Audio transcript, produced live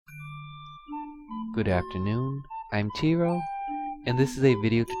Good afternoon, I'm Tiro, and this is a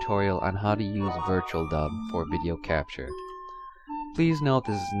video tutorial on how to use VirtualDub for video capture. Please note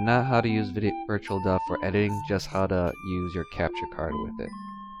this is not how to use VirtualDub for editing, just how to use your capture card with it.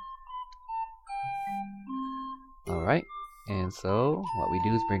 Alright, and so what we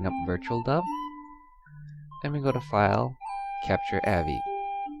do is bring up VirtualDub, and we go to File, Capture AVI.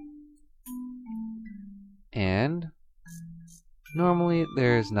 And normally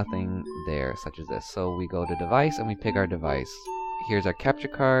there's nothing there such as this, so we go to device and we pick our device. Here's our capture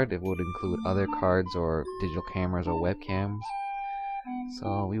card. It would include other cards or digital cameras or webcams,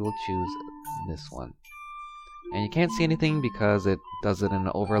 so we will choose this one. And you can't see anything because it does it in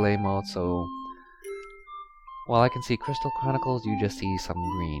overlay mode, so while I can see Crystal Chronicles, you just see some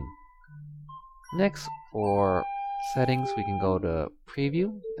green. Next, for settings, we can go to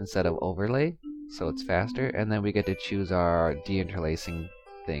preview instead of overlay, so it's faster, and then we get to choose our deinterlacing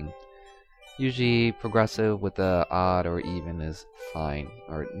thing. Usually progressive with the odd or even is fine,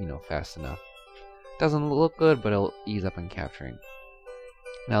 or fast enough. Doesn't look good, but it'll ease up in capturing.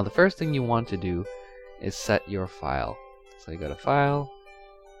 Now the first thing you want to do is set your file. So you go to File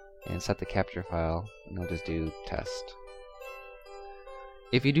and set the capture file, and I'll just do test.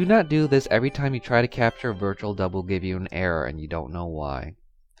 If you do not do this every time you try to capture, VirtualDub will give you an error and you don't know why.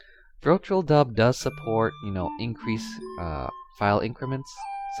 VirtualDub does support, increase file increments,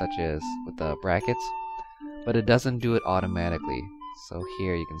 such as with the brackets, but it doesn't do it automatically. So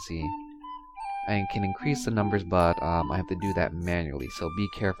here you can see I can increase the numbers, but I have to do that manually, so be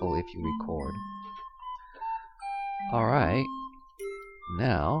careful if you record. Alright,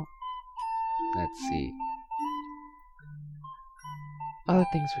 now let's see. Other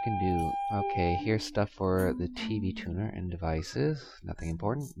things we can do. Okay, here's stuff for the TV tuner and devices. Nothing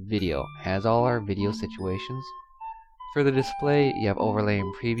important. Video has all our video situations. For the display, you have overlay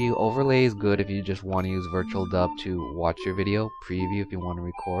and preview. Overlay is good if you just want to use VirtualDub to watch your video. Preview if you want to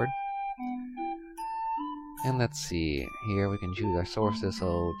record. And let's see. Here we can choose our sources,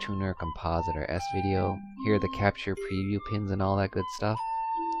 so tuner, composite, or S-video. Here are the capture preview pins and all that good stuff.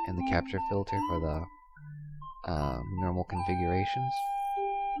 And the capture filter for the normal configurations.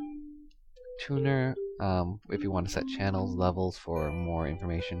 Tuner, if you want to set channels, levels for more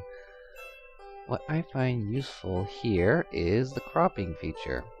information. What I find useful here is the cropping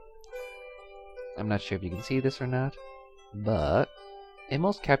feature. I'm not sure if you can see this or not, but in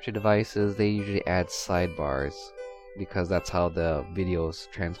most capture devices they usually add sidebars because that's how the video is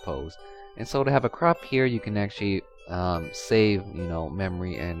transposed. And so to have a crop here, you can actually save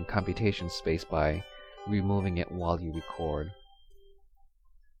memory and computation space by removing it while you record.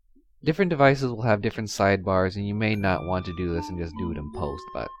 Different devices will have different sidebars, and you may not want to do this and just do it in post,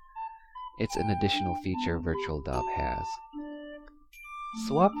 but it's an additional feature VirtualDub has.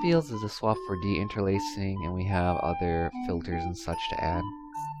 Swap fields is a swap for deinterlacing, and we have other filters and such to add.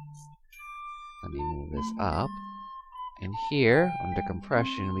 Let me move this up. And here, under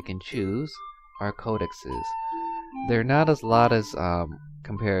compression, we can choose our codecs. They're not as lot as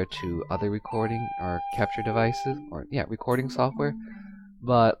compared to other recording or capture devices, or recording software,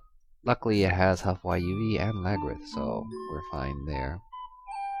 but luckily it has HuffYUV and Lagrith, so we're fine there.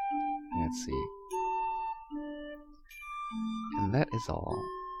 Let's see. And that is all.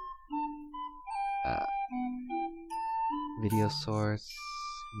 Video source,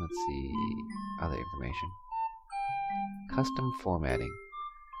 let's see, other information. Custom formatting.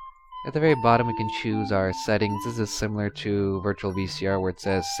 At the very bottom we can choose our settings. This is similar to Virtual VCR where it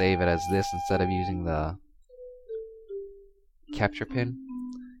says save it as this instead of using the capture pin.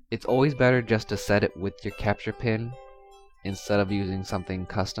 It's always better just to set it with your capture pin instead of using something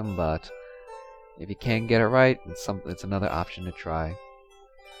custom, but if you can't get it right, it's another option to try.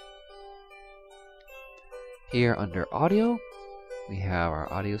 Here under audio, we have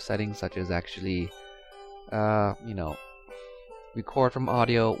our audio settings, such as actually record from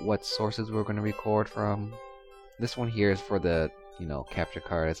audio, what sources we're going to record from. This one here is for the capture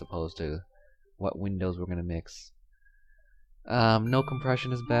card as opposed to what windows we're going to mix. No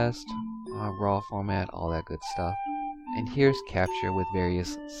compression is best, raw format, all that good stuff. And here's capture with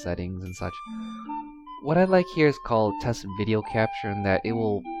various settings and such. What I like here is called test video capture, in that it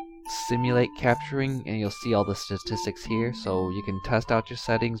will simulate capturing and you'll see all the statistics here, so you can test out your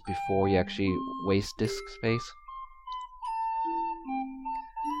settings before you actually waste disk space.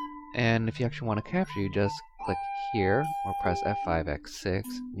 And if you actually want to capture, you just click here or press F5, X6,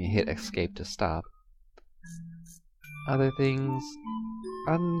 and you hit escape to stop. Other things,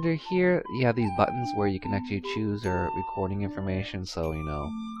 under here you have these buttons where you can actually choose your recording information, so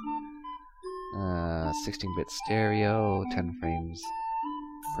 16-bit stereo, 10 frames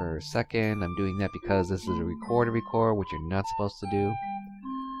per second. I'm doing that because this is a record, which you're not supposed to do.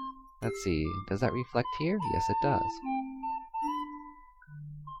 Let's see, does that reflect here? Yes, it does.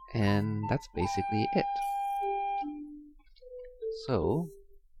 And that's basically it. So,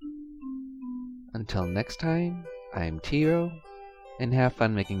 until next time, I'm Tiro, and have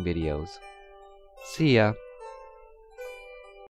fun making videos. See ya!